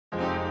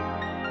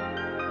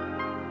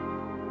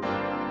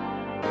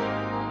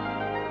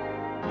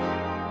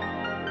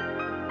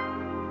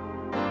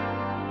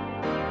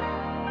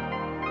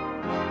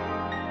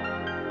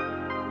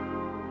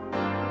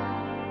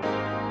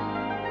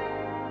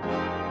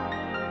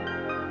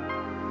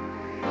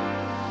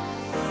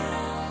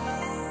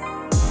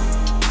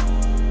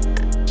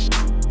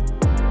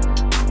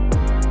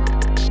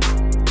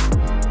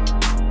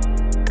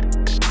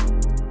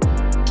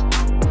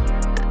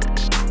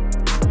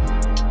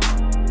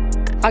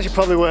as you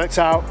probably worked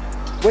out,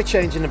 we're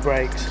changing the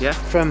brakes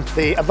from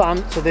the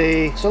Avant to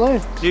the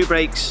Saloon. New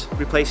brakes,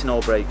 replacing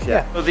old brakes,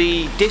 So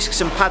the discs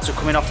and pads are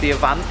coming off the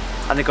Avant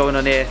and they're going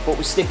on here, but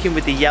we're sticking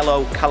with the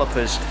yellow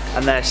calipers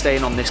and they're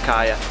staying on this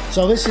car,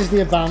 So this is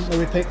the Avant that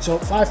we picked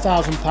up,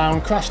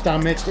 £5,000, crash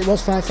damaged. It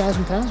was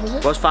 £5,000, was it?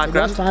 It was £5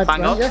 grand,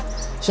 bang on.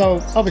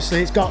 So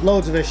obviously it's got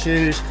loads of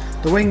issues.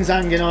 The wing's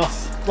hanging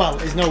off. Well,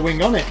 there's no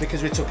wing on it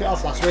because we took it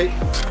off last week.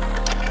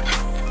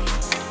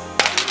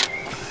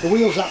 The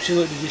wheel's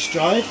absolutely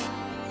destroyed.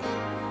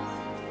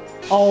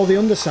 All the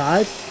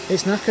underside,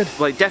 it's knackered.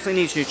 Well, it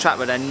definitely needs a new track,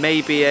 but then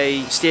maybe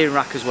a steering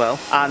rack as well.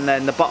 And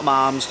then the bottom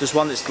arms, there's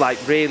one that's like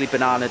really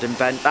bananaed and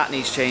bent. That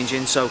needs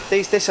changing. So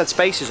this had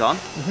spacers on,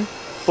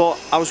 but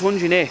I was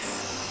wondering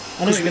if...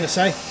 I know what you're going to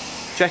say.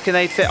 Do you reckon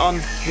they'd fit on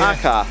our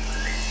car?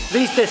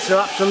 These discs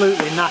are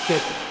absolutely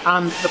knackered.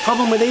 And the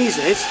problem with these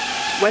is,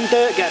 when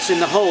dirt gets in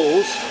the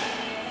holes,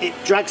 it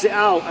drags it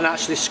out and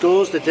actually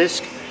scores the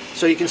disc.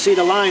 So you can see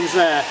the lines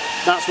there.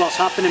 That's what's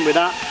happening with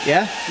that.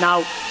 Yeah.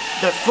 Now,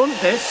 the front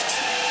discs,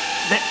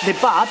 they're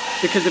bad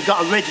because they've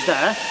got a ridge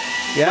there,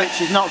 which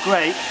is not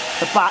great.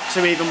 The backs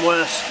are even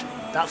worse.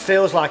 That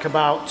feels like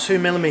about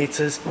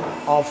 2mm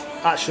of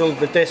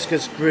the disc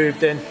has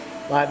grooved in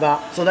like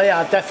that. So they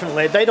are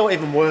definitely, they don't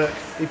even work.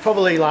 You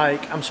probably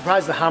I'm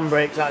surprised the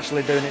handbrake's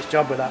actually doing its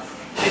job with that.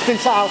 It's been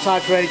sat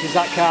outside for ages,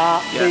 that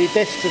car. The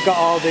discs have got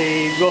all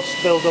the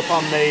rust build up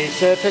on the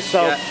surface,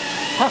 so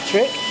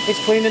Patrick is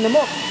cleaning them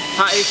up.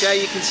 Pat is,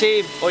 you can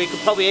see him, or you can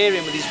probably hear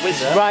him with his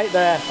whizzer. It's right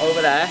there.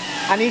 Over there.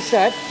 And he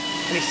said,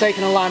 and he's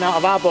taken a line out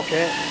of our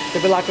bucket,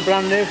 they'll be like a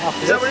brand new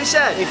after Is that what he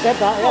said? He said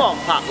that, Come on,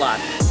 Pat, lad.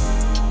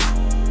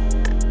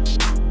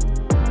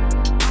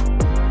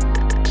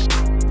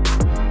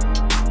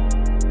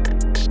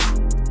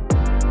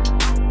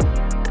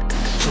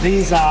 So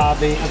these are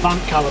the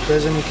Avant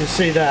calipers, and you can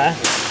see there,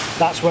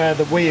 that's where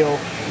the wheel,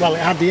 well, it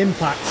had the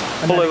impact.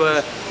 And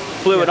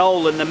blew an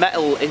hole, and the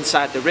metal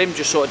inside the rim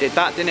just sort of did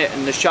that, didn't it?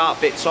 And the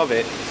sharp bits of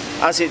it,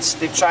 as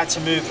they've tried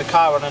to move the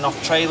car on and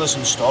off trailers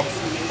and stuff,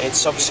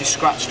 it's obviously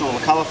scratched all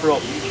the caliper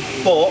up.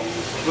 But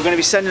we're going to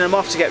be sending them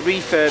off to get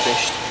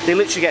refurbished. They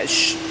literally get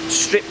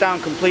stripped down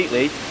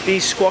completely.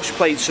 These squash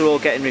plates are all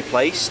getting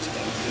replaced.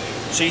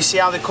 So you see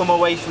how they come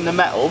away from the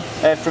metal,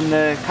 from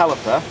the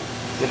caliper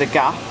with a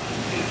gap.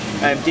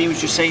 Dean was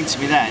just saying to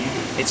me then,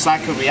 it's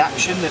like a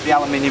reaction that the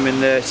aluminium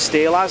and the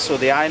steel has, or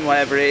the iron,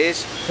 whatever it is.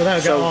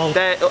 So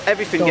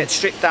everything gets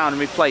stripped down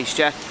and replaced,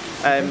 repainted,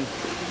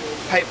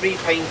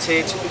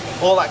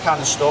 all that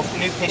kind of stuff.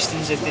 New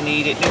pistons if they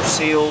need it, new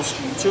seals.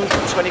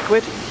 220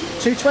 quid.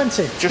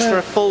 220? Just for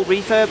a full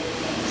refurb.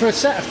 For a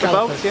set of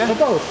calipers? For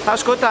both.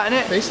 That's good, that,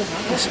 isn't it? Decent.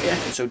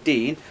 So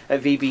Dean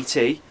at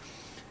VBT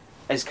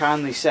has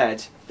kindly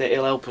said that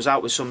he'll help us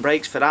out with some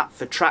brakes for that,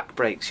 for track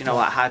brakes, you know,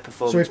 like high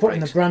performance brakes. So we're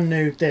putting the brand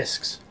new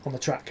discs on the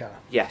track car?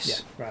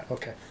 Yes. Yeah, right,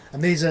 okay.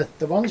 And these are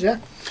the ones, yeah?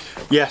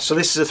 Yeah, so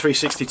this is a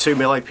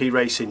 362mm AP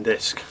racing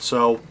disc.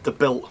 So they're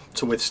built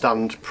to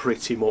withstand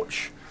pretty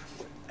much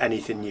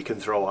anything you can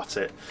throw at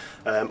it.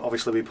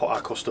 Obviously we put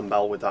our custom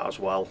bell with that as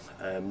well,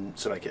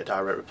 to make it a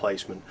direct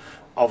replacement.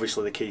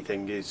 Obviously the key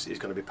thing is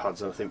going to be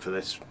pads, and I think for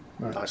this,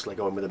 nicely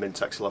going with a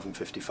Mintex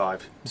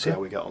 1155, see how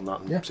we get on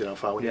that and see how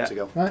far we need to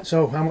go. Right,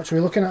 so how much are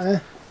we looking at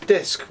here?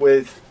 Disc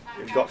with,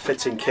 you've got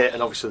fitting kit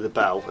and obviously the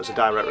bell as a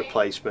direct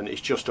replacement is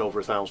just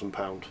over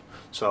 £1,000.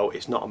 So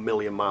it's not a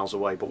million miles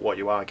away, but what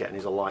you are getting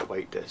is a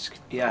lightweight disc,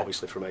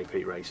 obviously from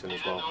AP Racing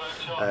as well.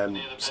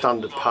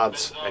 Standard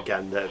pads,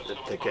 again, they're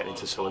getting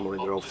into silly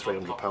money, they're over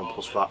 £300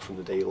 plus VAT from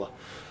the dealer.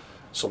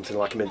 Something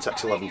like a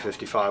Mintex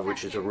 1155,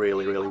 which is a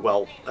really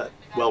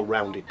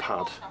well-rounded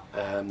pad,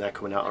 they're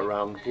coming out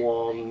around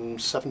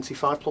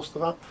 175 plus to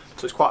that,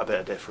 so it's quite a bit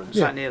of difference. It's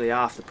like nearly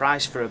half the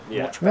price for a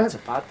much better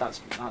pad.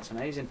 That's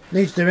amazing.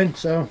 Needs doing,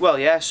 so. Well,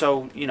 yeah.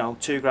 So you know,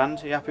 £2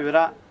 grand. Are you happy with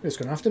that? It's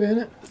going to have to be,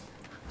 isn't it?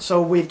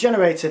 So we've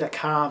generated a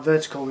car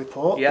vertical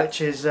report,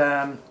 which is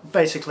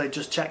basically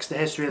just checks the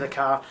history of the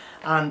car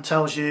and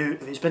tells you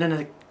if it's been in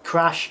a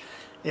crash,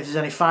 if there's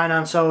any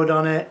finance owed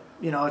on it,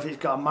 you know, if it's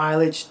got a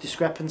mileage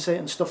discrepancy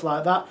and stuff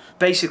like that.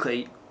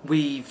 Basically,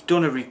 we've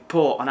done a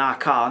report on our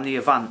car, on the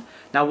Avant.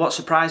 Now, what's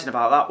surprising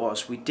about that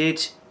was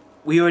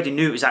we already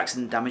knew it was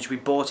accident damaged, we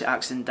bought it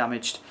accident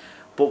damaged,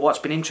 but what's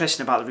been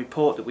interesting about the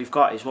report that we've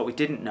got is what we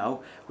didn't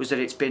know was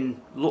that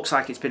looks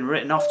like it's been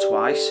written off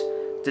twice,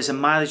 there's a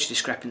mileage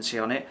discrepancy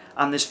on it,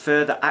 and there's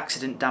further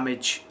accident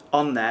damage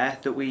on there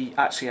that we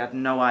actually had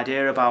no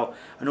idea about,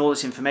 and all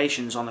this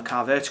information's on the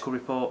car vertical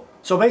report.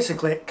 So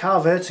basically, car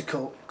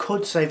vertical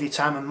could save you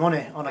time and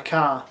money on a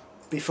car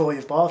before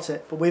you've bought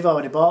it, but we've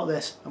already bought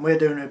this and we're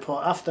doing a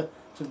report after, so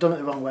we've done it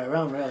the wrong way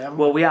around really, haven't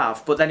we? Well, we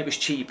have, but then it was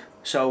cheap,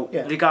 so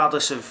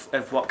regardless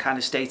of what kind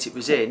of state it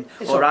was in,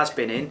 or has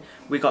been in,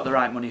 we got the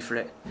right money for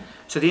it.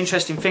 So the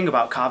interesting thing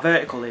about car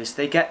vertical is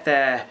they get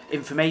their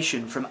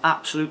information from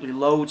absolutely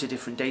loads of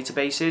different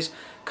databases,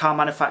 car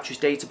manufacturers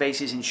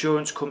databases,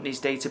 insurance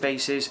companies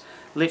databases,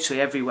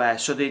 literally everywhere,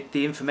 so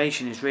the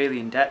information is really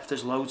in depth,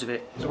 there's loads of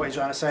it. So what you're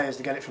trying to say is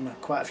they get it from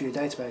quite a few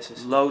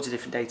databases? Loads of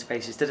different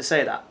databases, did I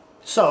say that?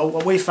 So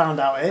what we found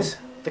out is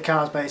the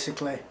car's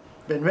basically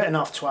been written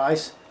off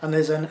twice, and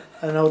there's an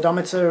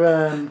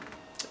odometer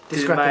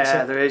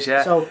discrepancy. There is,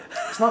 yeah. So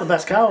it's not the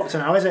best car up to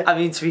now, is it? I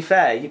mean, to be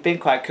fair, you've been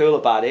quite cool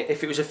about it.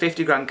 If it was a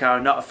 50 grand car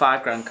and not a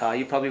 5 grand car,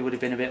 you probably would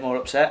have been a bit more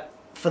upset.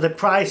 For the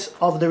price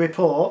of the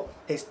report,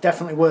 it's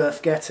definitely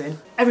worth getting.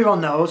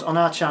 Everyone knows on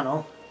our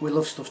channel we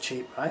love stuff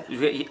cheap, right?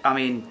 I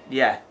mean,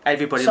 yeah,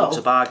 everybody loves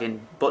a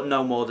bargain, but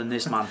no more than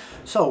this man.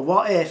 So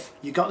what if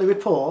you got the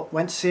report,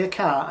 went to see a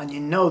car, and you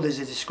know there's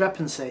a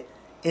discrepancy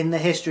in the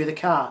history of the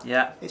car?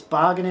 Yeah. It's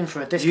bargaining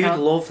for a discount.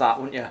 You'd love that,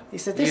 wouldn't you?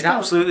 It's a discount. You'd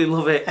absolutely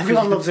love it.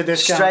 Everyone loves a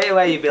discount. Straight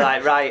away you'd be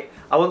like, right,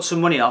 I want some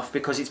money off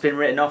because it's been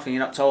written off and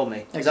you're not told me.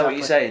 Exactly. Is that what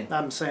you're saying?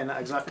 I'm saying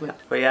that exactly.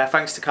 But yeah,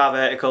 thanks to Car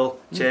Vertical.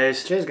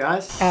 Cheers. Cheers,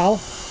 guys. Al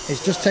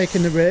is just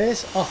taking the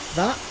rears off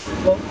that.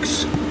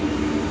 Looks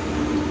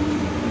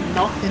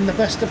not in the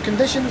best of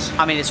conditions.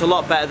 I mean, it's a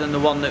lot better than the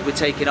one that we're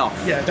taking off.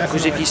 Yeah, definitely.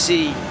 Because if you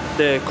see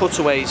the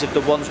cutaways of the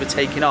ones we're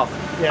taking off,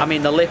 yeah. I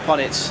mean, the lip on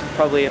it's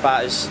probably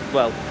about as,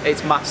 well,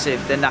 it's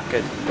massive, they're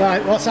knackered.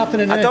 Right, what's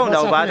happening here? I don't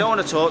know, but I don't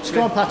want to talk to you.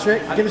 Go on,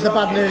 Patrick, give us the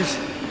bad news.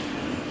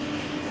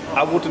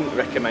 I wouldn't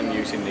recommend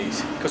using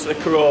these because of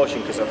the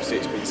corrosion, because obviously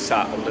it's been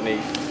sat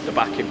underneath the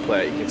backing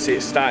plate. You can see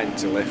it's starting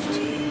to lift.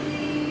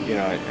 You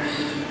know.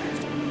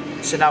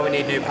 So now we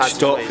need new pads. I just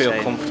don't feel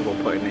comfortable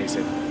putting these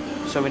in.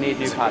 So we need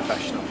new pads.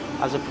 Professional.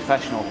 As a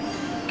professional.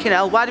 Fucking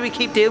hell, why do we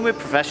keep dealing with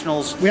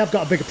professionals? We have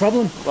got a bigger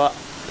problem. What?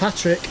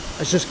 Patrick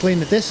has just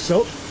cleaned the discs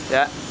up.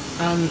 Yeah.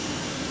 And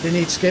they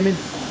need skimming.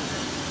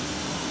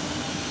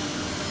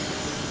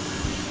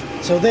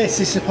 So this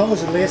is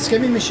supposedly a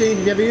skimming machine.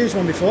 Have you ever used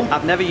one before?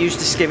 I've never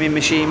used a skimming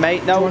machine,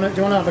 mate. No. Do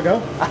you want to have a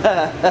go?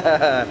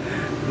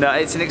 No,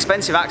 it's an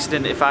expensive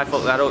accident. If I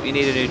fuck that up, you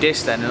need a new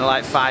disc then, and they're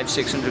like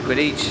 500-600 quid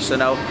each. So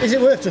no. Is it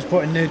worth just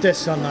putting new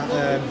discs on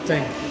that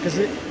thing? Because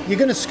you're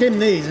going to skim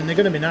these, and they're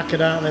going to be knackered,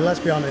 aren't they?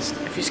 Let's be honest.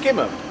 If you skim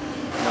them,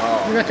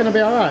 no. You reckon they'll be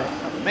all right?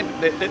 I mean,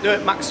 they do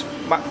it max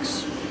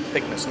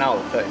thickness now,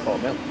 34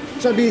 mil.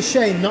 So it'd be a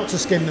shame not to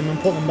skim them and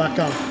put them back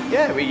on.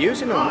 Yeah, we're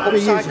using them.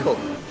 Upcycle.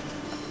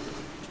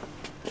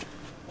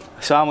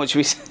 So how much are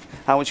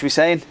we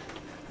saying? Do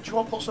you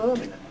want to put some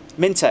in it?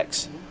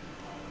 Mintex.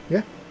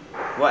 Yeah.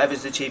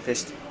 Whatever's the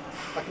cheapest.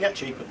 I can get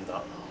cheaper than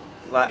that.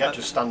 I can get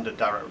just standard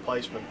direct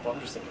replacement, but I'm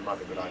just thinking it might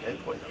be a good idea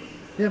putting them.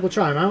 Yeah, we'll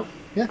try them out.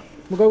 Yeah,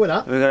 we'll go with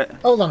that. We got it.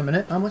 Hold on a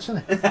minute. How much is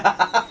it?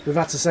 We've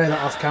had to say that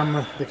off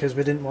camera because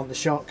we didn't want the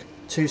shock.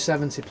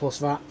 270 plus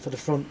VAT for the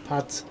front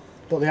pads,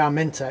 but they are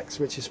Mintex,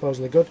 which is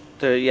supposedly good.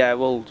 Yeah,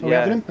 well,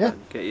 yeah. Yeah.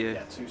 Get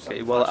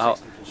your wallet out.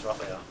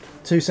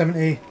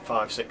 270.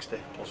 560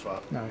 plus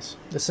VAT. Nice.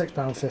 The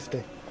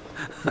 £6.50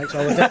 makes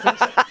all the difference.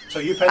 So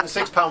you paying the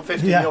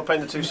 £6.50 yeah. and you're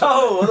paying the £2.70.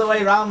 Oh, other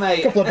way round, mate.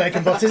 A couple of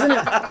bacon butts, isn't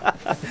it?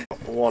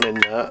 One in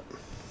there,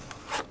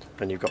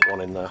 and you've got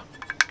one in there.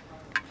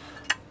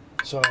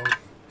 So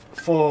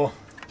 4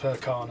 per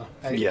corner,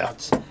 8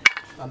 pads,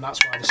 and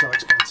that's why they're so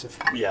expensive.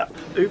 Yeah.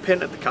 Who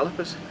painted the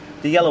calipers?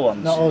 The yellow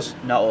ones. Not us.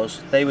 Not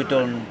us. They were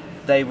done.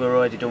 They were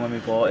already done when we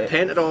bought it.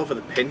 Painted over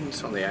the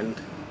pins on the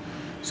end.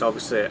 So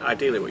obviously,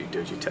 ideally what you do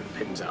is you take the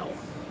pins out,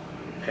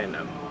 paint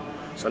them.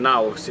 So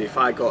now obviously if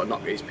I go to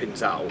knock these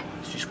pins out,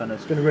 it's just gonna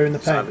ruin the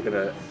paint. It's either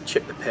gonna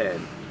chip the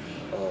paint,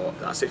 or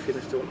that's if you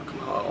don't want to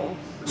come out at all.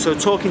 So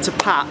talking to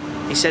Pat,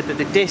 he said that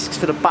the discs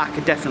for the back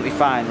are definitely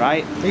fine,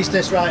 right? These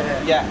discs right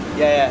here?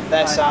 Yeah,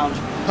 they're sound.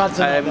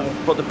 Pads are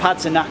not, but the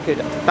pads are knackered.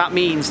 That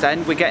means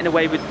then we're getting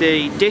away with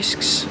the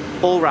discs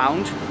all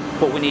round,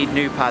 but we need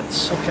new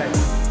pads. Okay.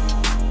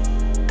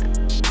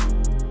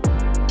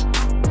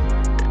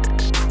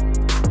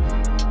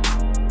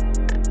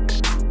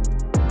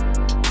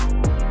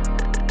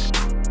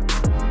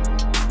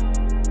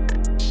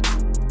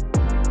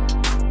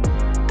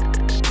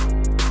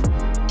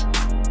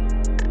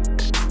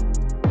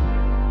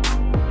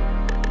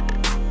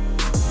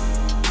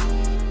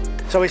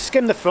 So we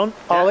skimmed the front,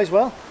 all is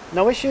well,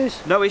 no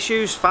issues? No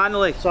issues,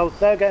 finally. So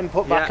they're getting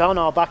put back on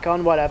or back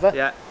on, whatever.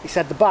 Yeah. He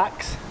said the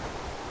backs.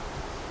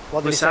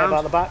 What did he say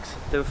about the backs?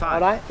 They were fine.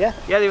 Alright, yeah?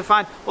 Yeah, they were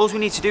fine. All we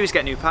need to do is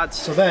get new pads.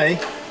 So they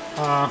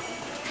are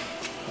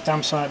a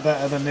damn sight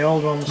better than the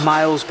old ones.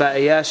 Miles better,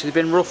 yeah. So they've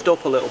been roughed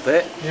up a little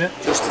bit. Yeah.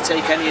 Just to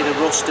take any of the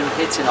rust and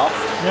pitting off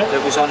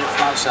that was on it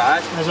from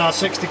outside. There's our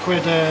 60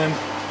 quid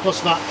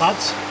plus VAT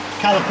pads.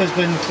 Caliper's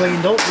been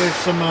cleaned up with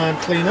some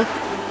cleaner.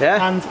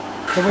 Yeah. And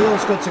the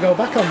wheel's good to go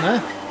back on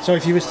there. So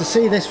if you was to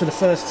see this for the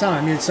first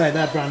time, you'd say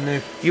they're brand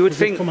new. You would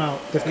think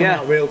they've come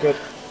out real good.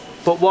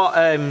 But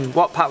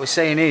what Pat was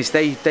saying is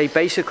they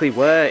basically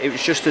were. It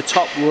was just a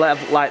top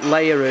level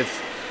layer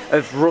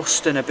of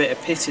rust and a bit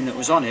of pitting that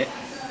was on it,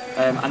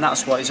 and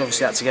that's what he's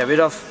obviously had to get rid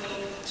of.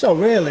 So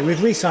really, we've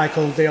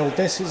recycled the old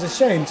discs. It's a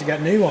shame to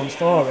get new ones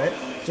for it,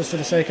 just for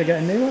the sake of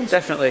getting new ones.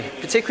 Definitely,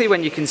 particularly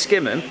when you can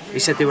skim them. He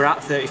said they were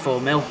at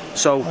 34 mil,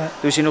 so there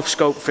was enough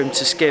scope for him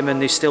to skim,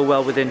 and they're still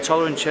well within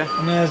tolerance. Yeah.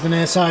 And there's the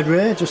near side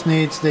rear. Just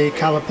needs the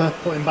caliper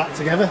putting back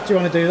together. Do you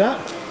want to do that?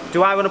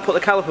 Do I want to put the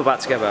caliper back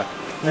together?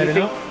 Maybe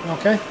not.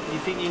 Okay. You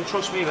think you can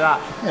trust me with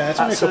that? Yeah, it's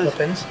only a couple of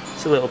pins.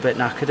 It's a little bit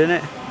knackered, isn't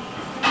it?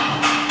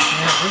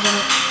 Yeah, isn't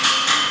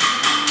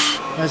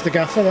it? There's the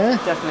gaffer there.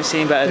 Definitely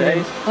seen better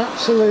days.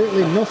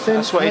 Absolutely nothing.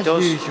 That's what he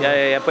does. Usual.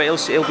 Yeah. But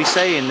he'll be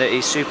saying that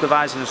he's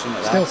supervising or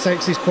something like that. Still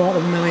takes his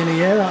 $250,000 a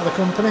year out of the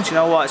company. Do you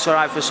know what? It's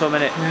alright for some,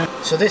 innit?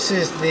 Yeah. So this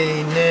is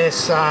the near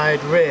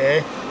side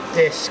rear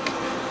disc.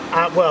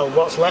 Well,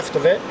 what's left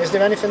of it? Is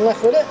there anything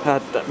left with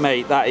it?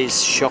 Mate, that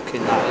is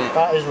shocking, that, isn't it?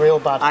 That is real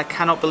bad. I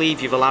cannot believe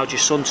you've allowed your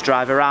son to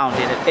drive around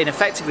in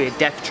effectively a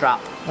death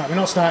trap. Right, we're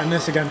not starting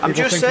this again. I'm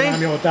just saying.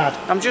 I'm your dad.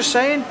 I'm just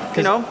saying,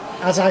 you know.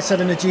 As I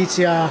said in a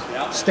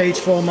GTR Stage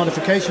 4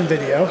 modification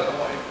video,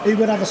 who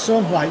would have a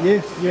son like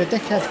you? You're a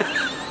dickhead.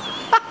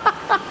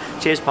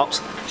 Cheers,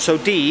 Pops. So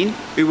Dean,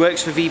 who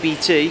works for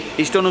VBT,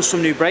 he's done us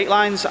some new brake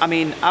lines. I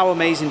mean, how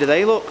amazing do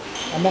they look?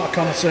 I'm not a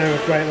connoisseur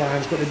of brake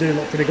lines, but they do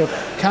look pretty good.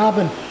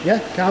 Carbon,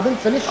 yeah? Carbon,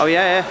 finish? Oh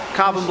yeah,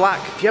 carbon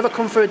black. If you ever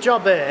come for a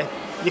job here,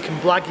 you can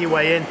blag your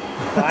way in,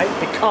 right?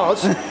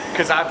 Because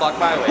I blag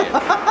my way in.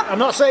 I'm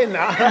not saying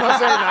that,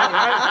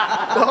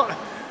 right?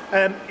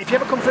 But if you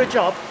ever come for a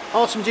job,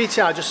 Autumn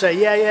GTR, just say,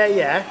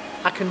 yeah,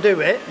 I can do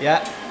it.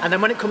 Yeah. And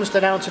then when it comes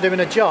down to doing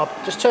a job,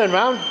 just turn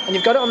around and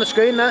you've got it on the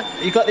screen there.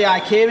 You've got the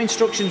IKEA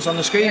instructions on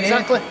the screen.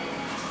 Exactly. Here.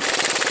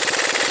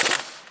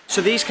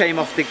 So these came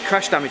off the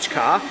crash damage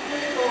car,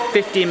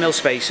 15mm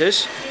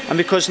spacers, and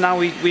because now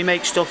we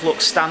make stuff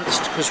look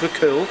stanced because we're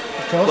cool.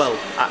 Of course. Well,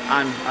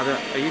 I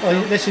don't. Are you cool?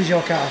 Oh, this is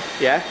your car.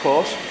 Yeah, of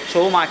course.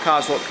 So all my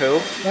cars look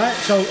cool. Right.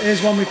 So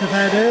here's one we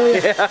prepared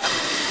earlier. Yeah.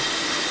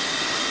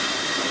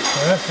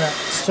 Perfect.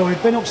 So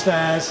we've been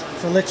upstairs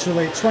for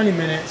literally 20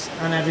 minutes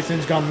and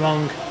everything's gone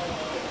wrong.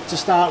 To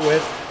start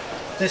with,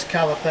 this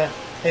caliper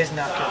is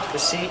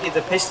knackered.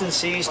 The piston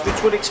seized,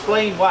 which would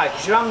explain why,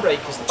 because your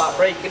handbrake is the back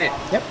brake, innit?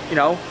 Yep. You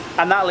know,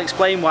 and that'll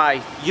explain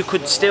why you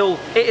could still,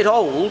 it'd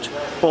hold,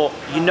 but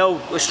you know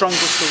a strong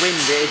gust of wind,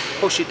 it'd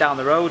push it down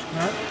the road.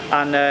 Right.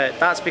 And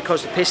that's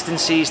because the piston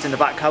seized in the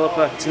back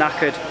caliper, it's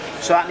knackered.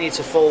 So that needs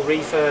a full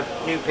refurb,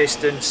 new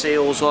piston,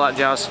 seals, all that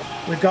jazz.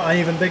 We've got an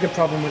even bigger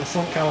problem with the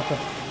front caliper.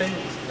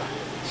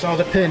 So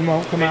the pin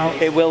won't come out.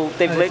 It will,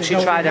 they've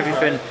literally tried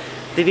everything.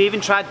 They've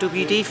even tried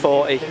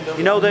WD-40.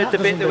 You know the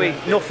bit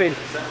that nothing.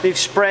 They've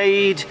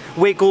sprayed,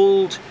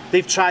 wiggled,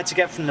 they've tried to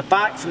get from the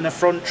back, from the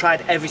front,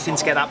 tried everything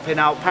to get that pin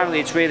out. Apparently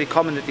it's really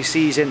common that they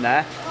seize in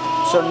there.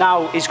 So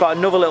now he's got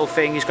another little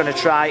thing he's going to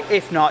try.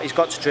 If not, he's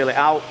got to drill it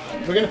out.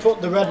 We're going to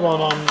put the red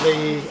one on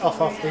the off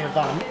the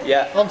Avant.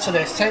 Yeah. Onto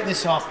this, take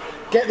this off,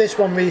 get this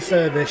one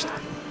refurbished.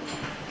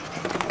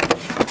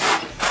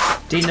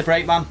 Dean the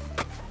brake man.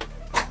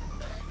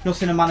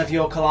 Nothing a man of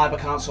your calibre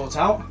can't sort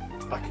out.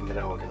 I can get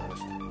it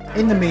organised.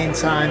 In the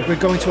meantime, we're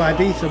going to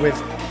Ibiza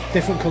with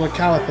different coloured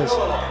calipers.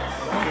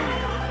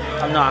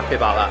 I'm not happy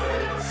about that.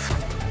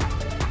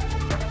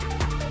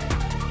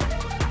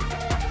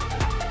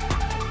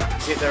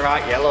 Is it the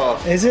right yellow?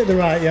 Is it the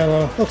right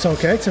yellow? Looks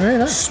okay to me,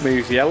 that.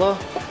 Smooth yellow.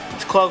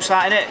 It's close,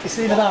 that, isn't it? It's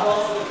either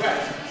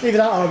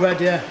that or red,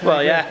 yeah.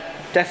 Well, yeah,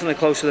 definitely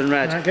closer than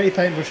red. Right, get your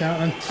paintbrush out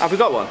then. Have we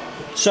got one?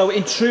 So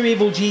in true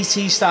Evil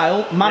GT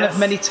style, man of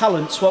many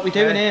talents, what are we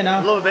doing here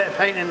now? A little bit of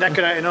painting and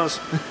decorating us.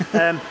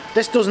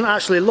 This doesn't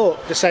actually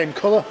look the same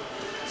colour.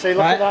 See,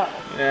 look at that.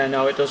 Yeah,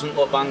 no, it doesn't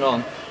look bang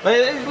on. But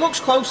it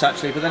looks close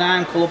actually, but then I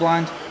am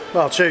colourblind.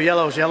 Well, true,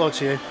 yellow's yellow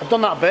to you. I've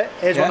done that bit.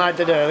 Here's one I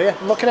did earlier.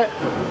 Look at it.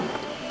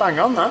 Bang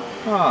on that.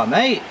 Oh,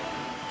 mate.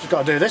 Just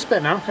got to do this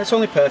bit now. It's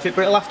only perfect,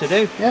 but it'll have to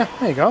do. Yeah,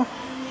 there you go.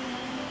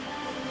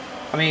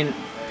 I mean,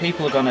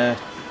 people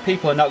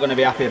are not gonna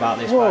be happy about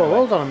this. Whoa,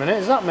 hold on a minute.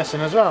 Is that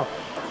missing as well?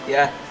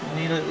 Yeah,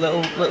 you need a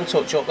little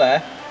touch up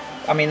there.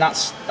 I mean,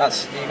 that's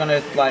you're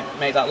gonna like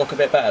make that look a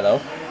bit better though.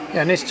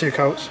 Yeah, it needs 2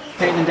 coats.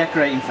 Painting and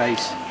decorating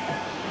face.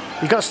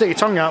 You've got to stick your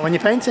tongue out when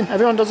you're painting.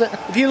 Everyone does it.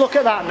 If you look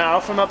at that now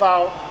from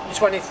about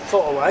 20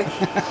 foot away,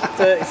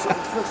 30,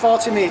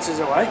 40 metres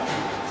away.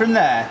 From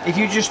there, if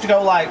you just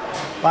go like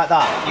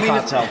that, you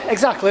can't tell.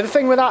 Exactly. The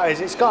thing with that is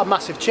it's got a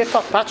massive chip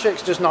off.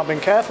 Patrick's just not been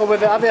careful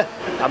with it, have you?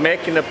 I'm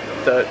making the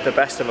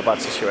best of a bad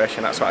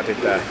situation, that's what I did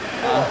there.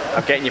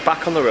 I'm getting you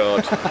back on the road,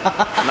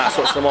 and that's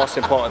what's the most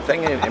important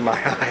thing in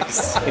my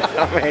eyes. You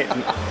know what I mean?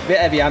 Bit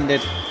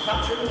heavy-handed.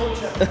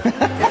 The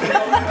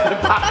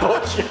back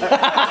butcher.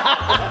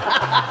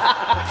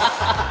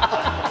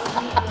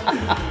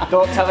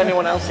 Don't tell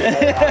anyone else.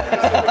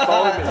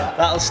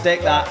 That'll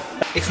stick, that.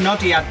 If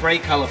Noddy had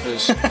brake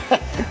calipers. Do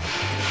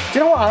you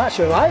know what? I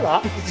actually like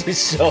that. It's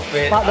so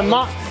big. Like the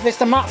matte, it's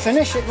the matte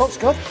finish. It looks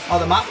good. Oh,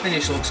 the matte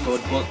finish looks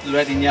good, but the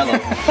red and yellow,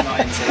 not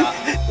into that.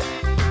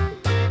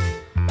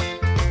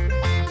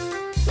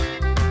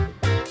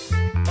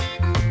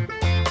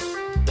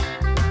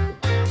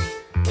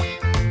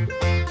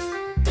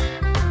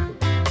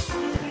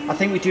 I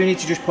think we do need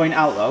to just point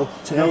out though,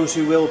 to those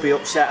who will be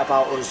upset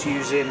about us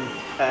using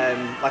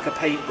like a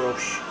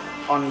paintbrush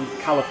on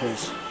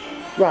calipers.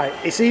 Right,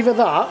 it's either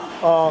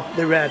that or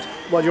the red.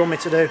 What do you want me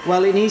to do?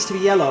 Well, it needs to be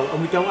yellow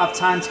and we don't have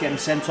time to get them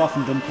sent off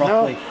and done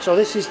properly. No, so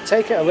this is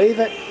take it or leave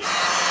it.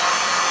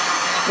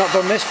 Not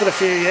done this for a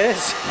few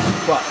years.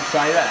 What,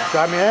 dry your hair?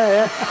 Dry my hair,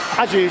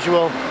 yeah. As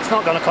usual, it's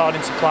not gone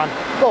according to plan.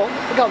 But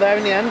we got there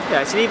in the end.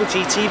 Yeah, it's an Evil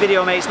GT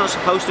video, mate. It's not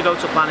supposed to go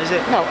to plan, is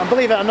it? No, and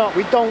believe it or not,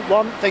 we don't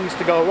want things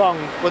to go wrong,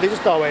 but they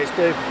just always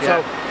do.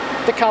 Yeah.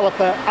 So the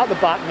caliper at the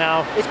back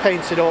now, it's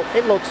painted up,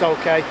 it looks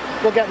okay.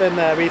 We'll get them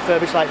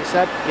refurbished like you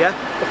said. Yeah.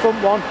 The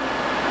front one,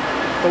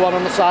 the one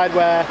on the side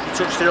where... You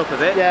touched it up a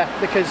bit? Yeah,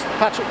 because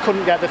Patrick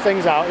couldn't get the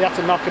things out, he had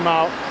to knock them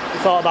out. He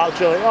thought about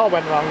drilling, it all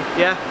went wrong.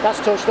 Yeah. That's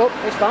touched up,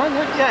 it's fine,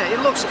 yeah. Yeah,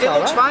 it looks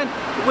fine.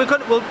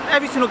 Well,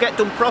 everything will get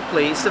done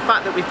properly. It's the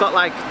fact that we've got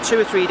like 2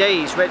 or 3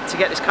 days to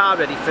get this car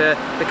ready for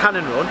the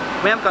Cannon run.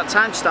 We haven't got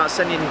time to start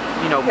sending,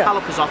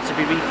 calipers off to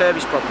be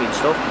refurbished properly and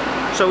stuff.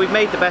 So we've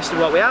made the best of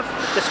what we have.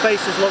 The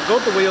spacers look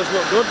good, the wheels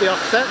look good, the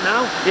offset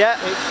now. Yeah.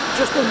 It's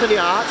just under the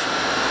arch.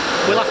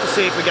 We'll have to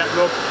see if we get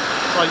rub,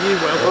 or you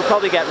will. We'll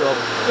probably get rub.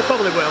 We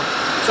probably will.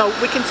 So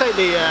we can take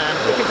the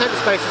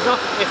spacers off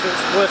if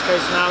it's worst case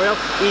scenario.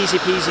 Easy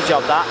peasy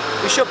job that.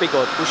 We should be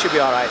good. We should be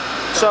all right.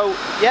 So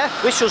yeah,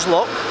 wish us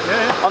luck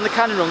on the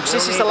Cannon run, because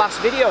this is the last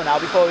video now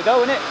before we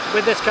go, isn't it?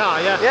 With this car,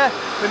 yeah. Yeah.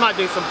 We might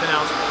do something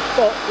else.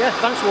 But yeah,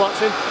 thanks for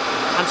watching,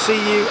 and see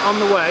you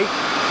on the way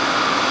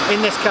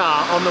in this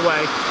car on the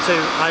way to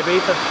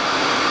Ibiza.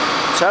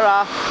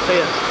 Ta-ra. See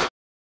ya.